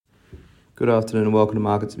Good afternoon and welcome to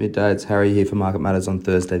Markets Midday. It's Harry here for Market Matters on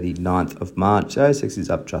Thursday, the 9th of March. The ASX is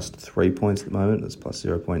up just 3 points at the moment. It's plus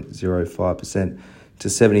 0.05% to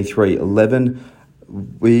 73.11.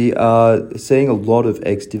 We are seeing a lot of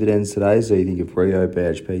ex-dividends today. So you think of Rio,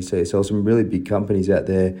 BHP, CSL, some really big companies out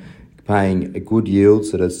there paying a good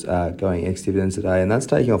yields that is going ex-dividends today. And that's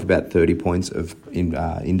taking off about 30 points of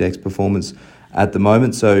index performance at the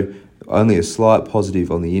moment. So only a slight positive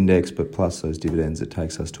on the index, but plus those dividends, it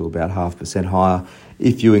takes us to about 0.5% higher.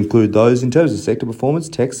 If you include those, in terms of sector performance,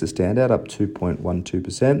 tech's the standout, up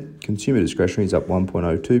 2.12%. Consumer discretionary is up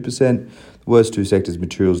 1.02%. The worst two sectors,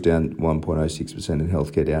 materials down 1.06% and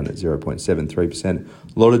healthcare down at 0.73%.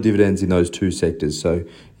 A lot of dividends in those two sectors, so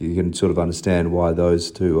you can sort of understand why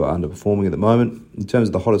those two are underperforming at the moment. In terms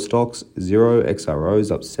of the hottest stocks, Xero, XRO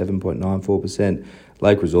is up 7.94%.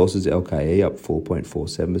 Lake Resources, LKE, up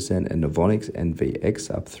 4.47%, and Novonix, NVX,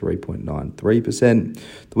 up 3.93%.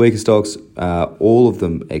 The weaker stocks, all of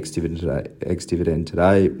them ex-dividend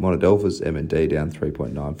today. Monadelphous, MND, down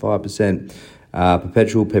 3.95%.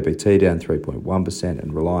 Perpetual, PPT, down 3.1%,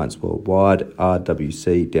 and Reliance Worldwide,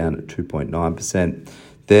 RWC, down at 2.9%.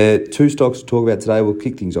 There are two stocks to talk about today. We'll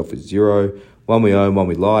kick things off with Xero. One we own, one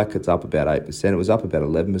we like. It's up about 8%. It was up about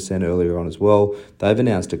 11% earlier on as well. They've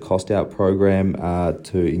announced a cost-out program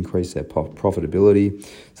to increase their profitability.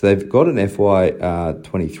 So they've got an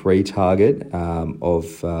FY23 target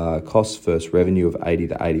of cost versus revenue of 80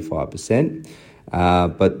 to 85%.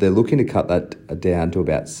 But they're looking to cut that down to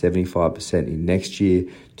about 75% in next year.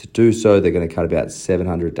 To do so, they're going to cut about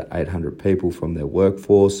 700 to 800 people from their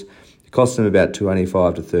workforce. It costs them about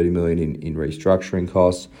 25 to 30 million in restructuring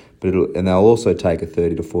costs, and they'll also take a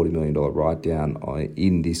 30 to 40 million dollar write down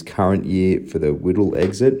in this current year for the Whittle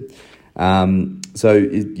exit. So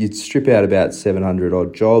you'd strip out about 700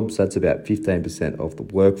 odd jobs. That's about 15% of the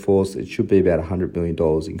workforce. It should be about $100 million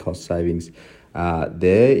in cost savings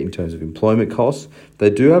there in terms of employment costs.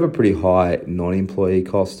 They do have a pretty high non-employee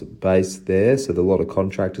cost base there, so there are a lot of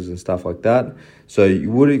contractors and stuff like that. So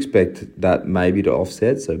you would expect that maybe to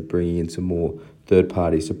offset, so bringing in some more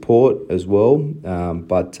third-party support as well.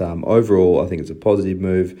 But overall, I think it's a positive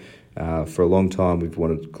move. For a long time, we've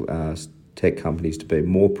wanted tech companies to be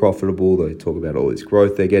more profitable. They talk about all this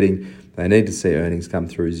growth they're getting. They need to see earnings come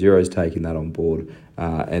through. Xero's taking that on board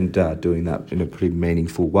and doing that in a pretty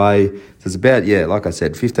meaningful way. So it's about, like I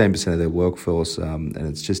said, 15% of their workforce, and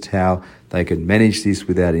it's just how they can manage this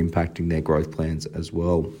without impacting their growth plans as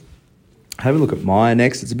well. Have a look at Myer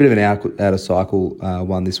next. It's a bit of an out-of-cycle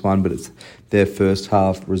one, this one, but it's their first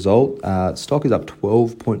half result. Stock is up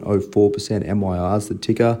 12.04%. MYR's the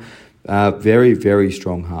ticker. Very, very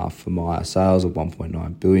strong half for Myer. Sales of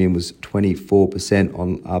 1.9 billion was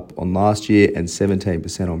 24% up on last year and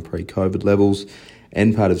 17% on pre-COVID levels.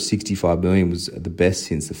 NPAT of 65 million was the best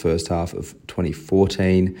since the first half of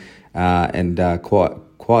 2014, and quite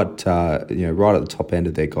right at the top end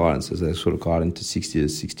of their guidance, as they're sort of guiding to 60 to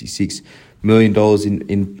 66 million dollars in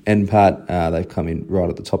NPAT. They've come in right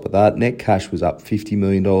at the top of that. Net cash was up $50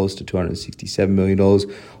 million to $267 million.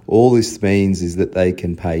 All this means is that they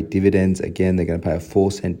can pay dividends. Again, they're going to pay a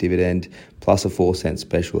 4-cent dividend plus a 4-cent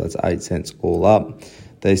special. That's 8 cents all up.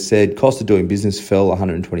 They said cost of doing business fell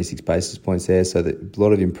 126 basis points there, so a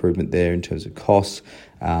lot of improvement there in terms of costs.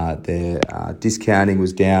 Their discounting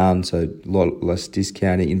was down, so a lot less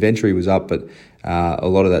discounting. Inventory was up, but a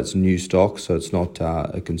lot of that's new stock, so it's not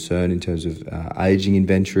a concern in terms of aging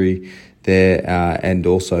inventory there. And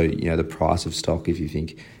also, the price of stock, if you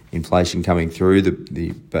think inflation coming through,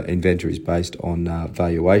 the inventory is based on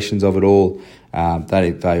valuations of it all.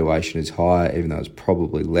 That valuation is higher, even though it's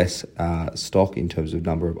probably less stock in terms of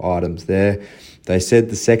number of items there. They said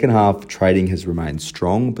the second half trading has remained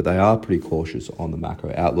strong, but they are pretty cautious on the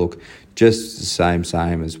macro outlook. Just the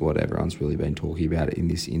same as what everyone's really been talking about in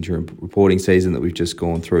this interim reporting season that we've just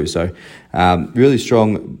gone through. So really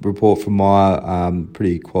strong report from Myer,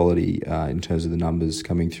 pretty quality in terms of the numbers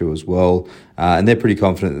coming through as well. And they're pretty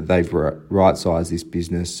confident that they've right-sized this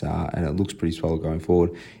business and it looks pretty solid going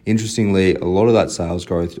forward. Interestingly, a lot of that sales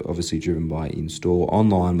growth obviously driven by in-store.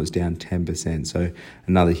 Online was down 10%, so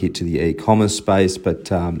another hit to the e-commerce space.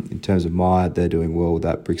 But in terms of Myer, they're doing well with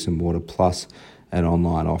that bricks and mortar plus an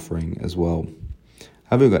online offering as well.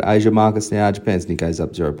 Having got Asia markets now, Japan's Nikkei's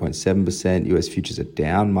up 0.7%. US futures are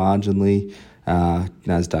down marginally.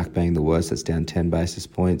 NASDAQ being the worst, that's down 10 basis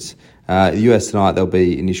points. The US tonight, there'll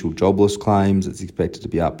be initial jobless claims. It's expected to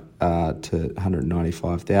be up to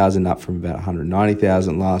 195,000, up from about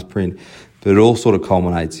 190,000 last print. But it all sort of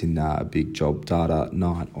culminates in a big job data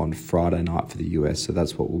night on Friday night for the US. So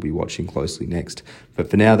that's what we'll be watching closely next. But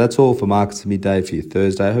for now, that's all for Markets at Midday for your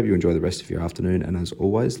Thursday. I hope you enjoy the rest of your afternoon. And as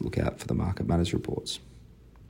always, look out for the Market Matters reports.